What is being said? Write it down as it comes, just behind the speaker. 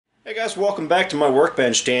Hey guys, welcome back to my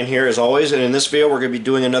workbench. Dan here as always, and in this video we're going to be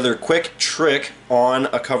doing another quick trick on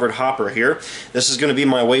a covered hopper here. This is going to be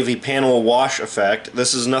my wavy panel wash effect.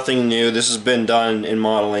 This is nothing new. This has been done in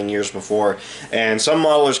modeling years before, and some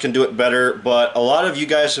modelers can do it better, but a lot of you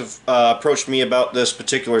guys have approached me about this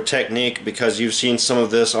particular technique because you've seen some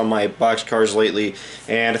of this on my box cars lately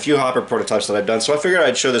and a few hopper prototypes that I've done, so I figured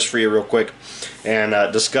I'd show this for you real quick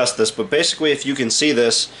and discuss this. But basically, if you can see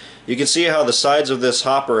this, you can see how the sides of this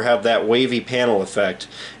hopper have that wavy panel effect,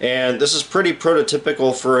 and this is pretty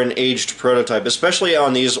prototypical for an aged prototype, especially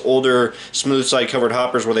on these older smooth side covered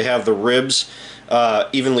hoppers where they have the ribs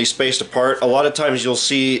evenly spaced apart. A lot of times you'll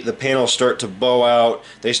see the panels start to bow out,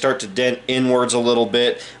 they start to dent inwards a little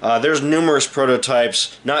bit. There's numerous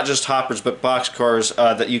prototypes, not just hoppers but box cars,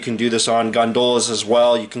 that you can do this on. Gondolas as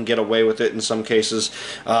well, you can get away with it in some cases,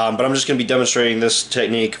 but I'm just going to be demonstrating this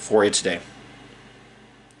technique for you today.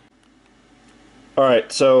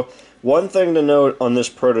 Alright, so one thing to note on this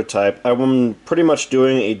prototype, I'm pretty much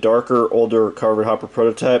doing a darker, older covered hopper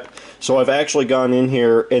prototype, so I've actually gone in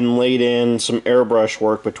here and laid in some airbrush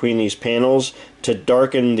work between these panels to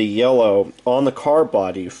darken the yellow on the car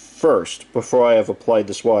body first, before I have applied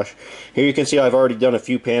this wash. Here you can see I've already done a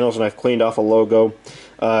few panels and I've cleaned off a logo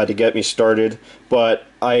to get me started, but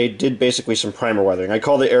I did basically some primer weathering. I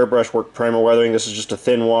call the airbrush work primer weathering. This is just a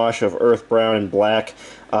thin wash of earth brown and black.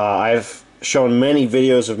 I've shown many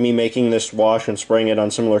videos of me making this wash and spraying it on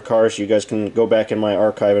similar cars. You guys can go back in my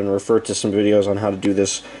archive and refer to some videos on how to do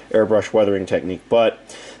this airbrush weathering technique. But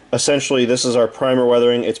essentially this is our primer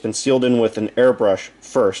weathering. It's been sealed in with an airbrush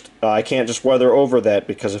first. I can't just weather over that,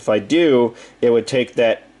 because if I do, it would take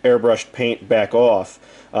that airbrushed paint back off.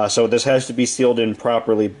 So this has to be sealed in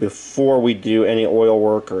properly before we do any oil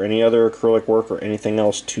work or any other acrylic work or anything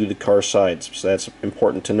else to the car sides. So that's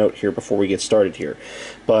important to note here before we get started here.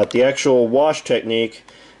 But the actual wash technique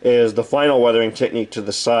is the final weathering technique to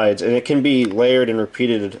the sides, and it can be layered and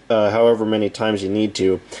repeated however many times you need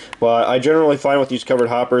to. But I generally find with these covered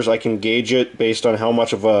hoppers I can gauge it based on how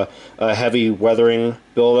much of a heavy weathering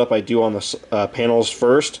buildup I do on the panels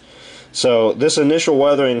first. So this initial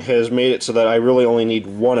weathering has made it so that I really only need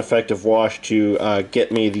one effective wash to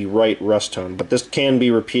get me the right rust tone, but this can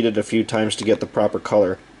be repeated a few times to get the proper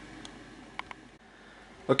color.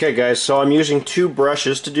 Okay guys, so I'm using two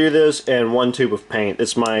brushes to do this and one tube of paint.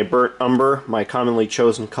 It's my burnt umber, my commonly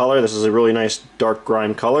chosen color. This is a really nice dark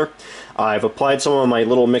grime color. I've applied some of my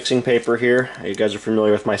little mixing paper here. You guys are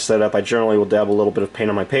familiar with my setup. I generally will dab a little bit of paint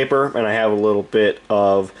on my paper, and I have a little bit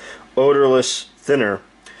of odorless thinner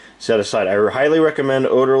set aside. I highly recommend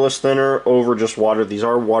odorless thinner over just water. These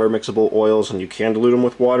are water mixable oils and you can dilute them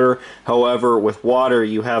with water. However, with water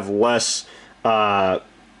you have less, I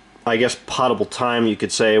guess, potable time, you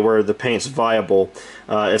could say, where the paint's viable.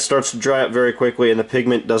 It starts to dry up very quickly and the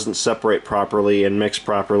pigment doesn't separate properly and mix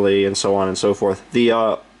properly and so on and so forth.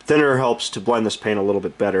 The thinner helps to blend this paint a little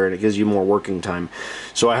bit better, and it gives you more working time.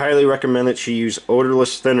 So I highly recommend that you use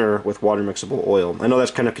odorless thinner with water mixable oil. I know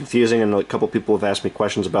that's kind of confusing, and a couple people have asked me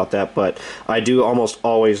questions about that, but I do almost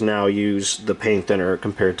always now use the paint thinner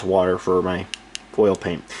compared to water for my oil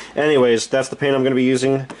paint. Anyways, that's the paint I'm going to be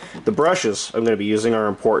using. The brushes I'm going to be using are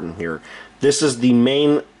important here. This is the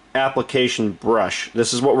main application brush.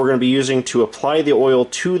 This is what we're going to be using to apply the oil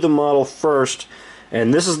to the model first.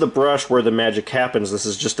 And this is the brush where the magic happens. This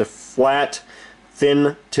is just a flat,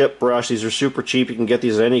 thin tip brush. These are super cheap. You can get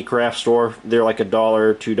these at any craft store. They're like $1,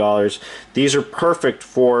 $2. These are perfect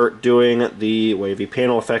for doing the wavy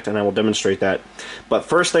panel effect, and I will demonstrate that. But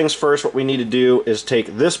first things first, what we need to do is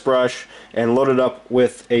take this brush and load it up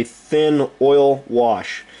with a thin oil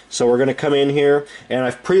wash. So we're going to come in here, and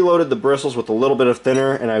I've preloaded the bristles with a little bit of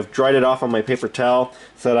thinner, and I've dried it off on my paper towel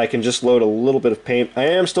so that I can just load a little bit of paint. I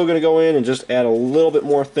am still going to go in and just add a little bit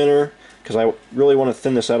more thinner because I really want to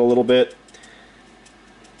thin this out a little bit.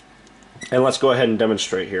 And let's go ahead and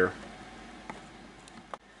demonstrate here.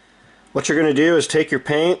 What you're going to do is take your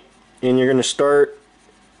paint and you're going to start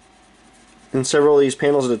in several of these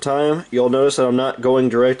panels at a time. You'll notice that I'm not going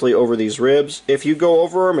directly over these ribs. If you go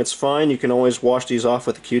over them, it's fine. You can always wash these off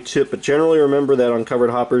with a Q-tip, but generally remember that on covered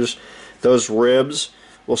hoppers, those ribs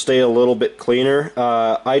will stay a little bit cleaner.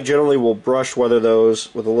 I generally will brush weather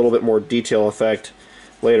those with a little bit more detail effect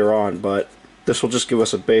later on, but this will just give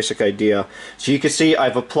us a basic idea. So you can see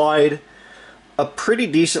I've applied a pretty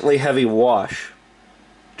decently heavy wash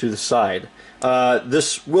to the side.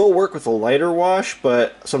 This will work with a lighter wash,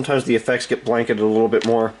 but sometimes the effects get blanketed a little bit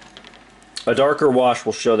more. A darker wash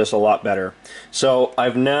will show this a lot better. So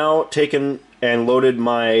I've now taken and loaded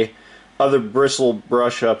my other bristle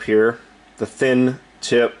brush up here, the thin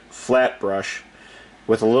tip flat brush,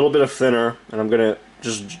 with a little bit of thinner, and I'm going to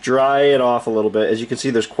just dry it off a little bit. As you can see,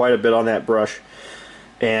 there's quite a bit on that brush.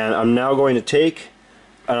 And I'm now going to take,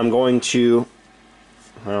 and I'm going to,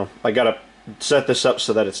 well, I gotta set this up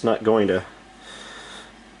so that it's not going to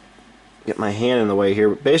get my hand in the way here.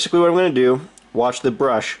 But basically what I'm going to do, watch the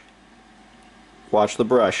brush. Watch the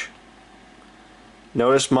brush.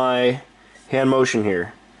 Notice my hand motion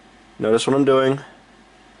here. Notice what I'm doing.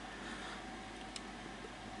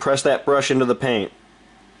 Press that brush into the paint.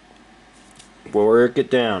 Work it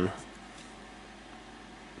down.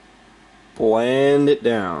 Blend it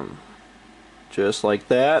down. Just like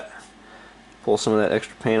that. Pull some of that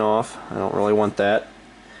extra paint off. I don't really want that.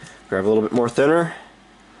 Grab a little bit more thinner.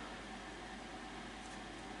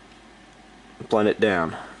 Blend it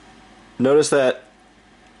down. Notice that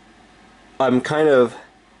I'm kind of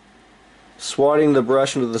swatting the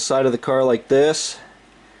brush into the side of the car like this,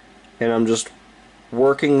 and I'm just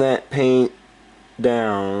working that paint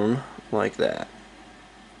down like that.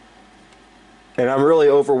 And I'm really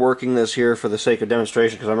overworking this here for the sake of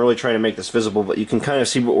demonstration because I'm really trying to make this visible, but you can kind of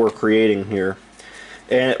see what we're creating here.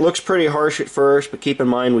 And it looks pretty harsh at first, but keep in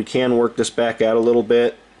mind we can work this back out a little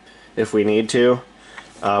bit if we need to.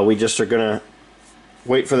 We just are going to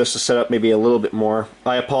wait for this to set up maybe a little bit more.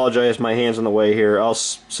 I apologize, my hand's in the way here. I'll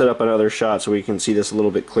set up another shot so we can see this a little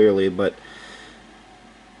bit clearly, but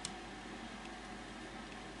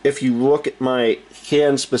if you look at my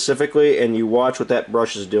hand specifically and you watch what that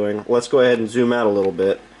brush is doing, let's go ahead and zoom out a little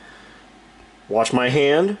bit. Watch my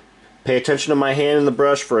hand. Pay attention to my hand and the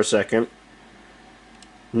brush for a second.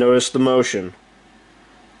 Notice the motion.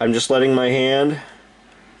 I'm just letting my hand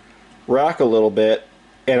rock a little bit,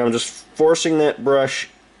 and I'm just forcing that brush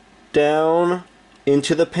down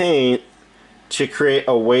into the paint to create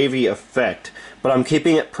a wavy effect. But I'm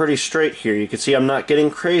keeping it pretty straight here. You can see I'm not getting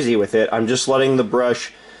crazy with it. I'm just letting the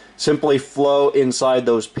brush simply flow inside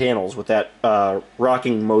those panels with that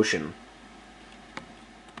rocking motion.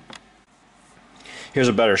 Here's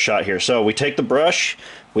a better shot here. So we take the brush,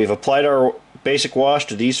 we've applied our basic wash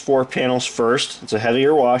to these 4 panels first. It's a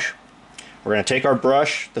heavier wash. We're going to take our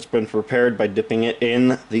brush that's been prepared by dipping it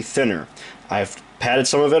in the thinner. I've patted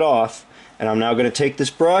some of it off, and I'm now going to take this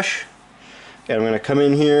brush and I'm going to come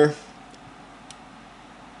in here.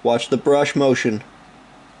 Watch the brush motion.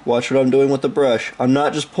 Watch what I'm doing with the brush. I'm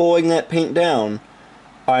not just pulling that paint down.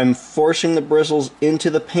 I'm forcing the bristles into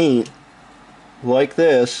the paint like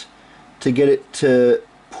this to get it to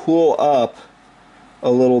pull up a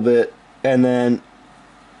little bit, and then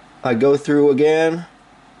I go through again,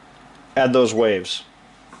 add those waves.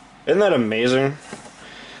 Isn't that amazing?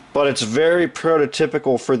 But it's very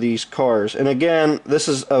prototypical for these cars. And again, this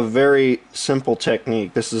is a very simple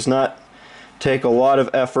technique. This does not take a lot of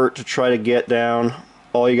effort to try to get down.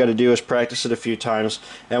 All you got to do is practice it a few times.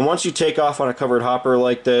 And once you take off on a covered hopper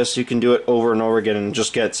like this, you can do it over and over again and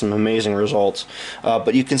just get some amazing results.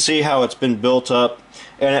 But you can see how it's been built up.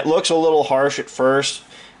 And it looks a little harsh at first.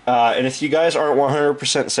 And if you guys aren't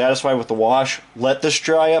 100% satisfied with the wash, let this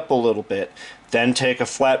dry up a little bit. Then take a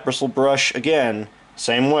flat bristle brush again,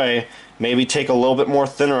 same way. Maybe take a little bit more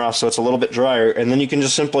thinner off so it's a little bit drier. And then you can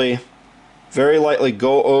just simply very lightly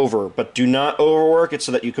go over, but do not overwork it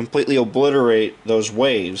so that you completely obliterate those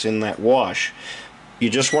waves in that wash. You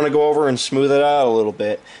just want to go over and smooth it out a little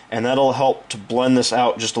bit, and that'll help to blend this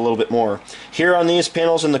out just a little bit more. Here on these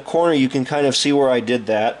panels in the corner, you can kind of see where I did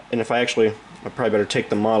that, and if I probably better take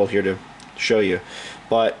the model here to show you,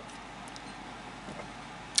 but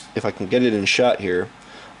if I can get it in shot here,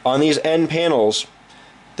 on these end panels,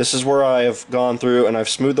 this is where I've gone through and I've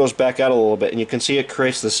smoothed those back out a little bit, and you can see it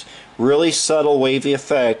creates this really subtle wavy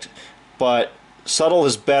effect, but subtle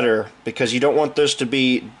is better because you don't want this to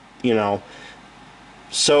be, you know,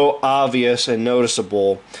 so obvious and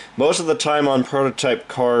noticeable. Most of the time on prototype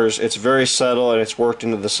cars, it's very subtle and it's worked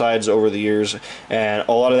into the sides over the years, and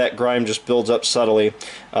a lot of that grime just builds up subtly.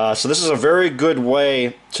 So this is a very good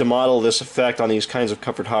way to model this effect on these kinds of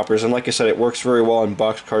covered hoppers, and like I said, it works very well in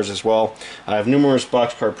box cars as well. I have numerous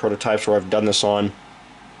box car prototypes where I've done this on,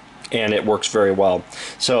 and it works very well.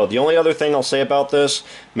 So the only other thing I'll say about this,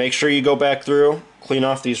 make sure you go back through, clean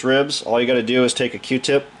off these ribs. All you got to do is take a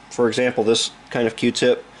Q-tip, for example this kind of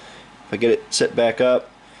Q-tip. If I get it set back up,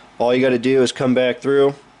 all you got to do is come back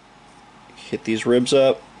through, hit these ribs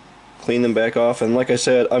up, clean them back off, and like I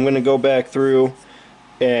said, I'm going to go back through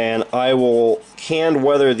and I will hand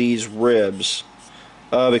weather these ribs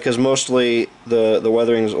because mostly the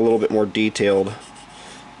weathering is a little bit more detailed.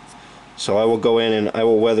 So I will go in and I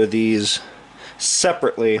will weather these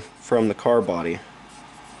separately from the car body.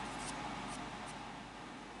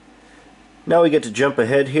 Now we get to jump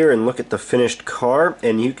ahead here and look at the finished car,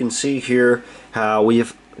 and you can see here how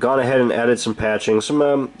we've gone ahead and added some patching,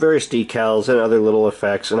 some various decals and other little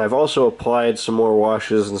effects, and I've also applied some more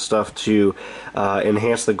washes and stuff to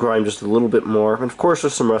enhance the grime just a little bit more. And of course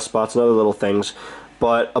there's some rust spots and other little things,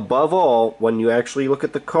 but above all, when you actually look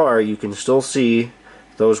at the car, you can still see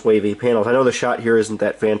those wavy panels. I know the shot here isn't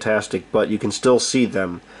that fantastic, but you can still see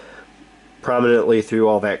them prominently through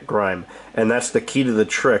all that grime, and that's the key to the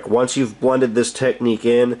trick. Once you've blended this technique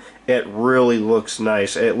in, it really looks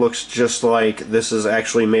nice. It looks just like this is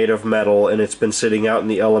actually made of metal and it's been sitting out in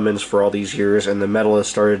the elements for all these years, and the metal has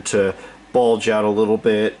started to bulge out a little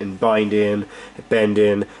bit and bind in, bend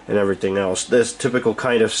in, and everything else. This typical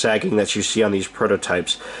kind of sagging that you see on these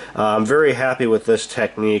prototypes. I'm very happy with this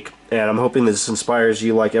technique, and I'm hoping this inspires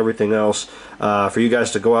you like everything else for you guys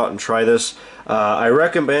to go out and try this. I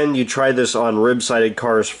recommend you try this on rib-sided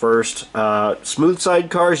cars first. Smooth side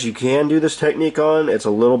cars you can do this technique on. It's a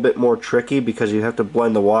little bit more tricky because you have to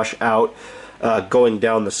blend the wash out going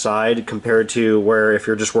down the side, compared to where if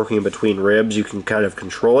you're just working in between ribs you can kind of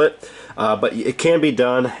control it. But it can be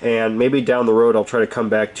done, and maybe down the road I'll try to come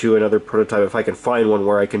back to another prototype if I can find one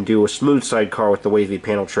where I can do a smooth side car with the wavy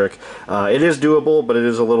panel trick. It is doable, but it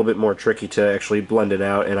is a little bit more tricky to actually blend it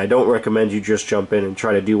out, and I don't recommend you just jump in and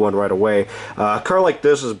try to do one right away. A car like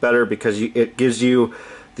this is better because it gives you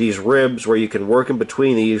these ribs where you can work in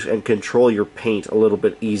between these and control your paint a little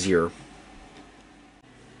bit easier.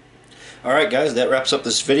 Alright guys, that wraps up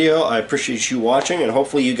this video. I appreciate you watching, and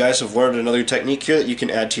hopefully you guys have learned another technique here that you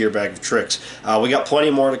can add to your bag of tricks. We got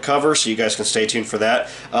plenty more to cover, so you guys can stay tuned for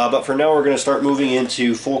that. But for now we're going to start moving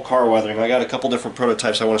into full car weathering. I got a couple different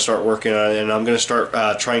prototypes I want to start working on, and I'm going to start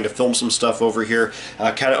trying to film some stuff over here,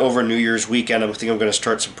 kind of over New Year's weekend. I think I'm going to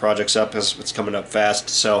start some projects up as it's coming up fast.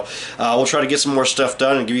 So we'll try to get some more stuff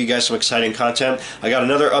done and give you guys some exciting content. I got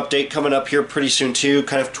another update coming up here pretty soon too,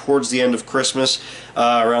 kind of towards the end of Christmas.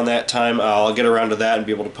 Around that time I'll get around to that and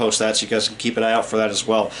be able to post that, so you guys can keep an eye out for that as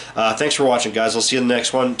well. Thanks for watching guys. I'll see you in the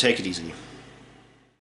next one. Take it easy.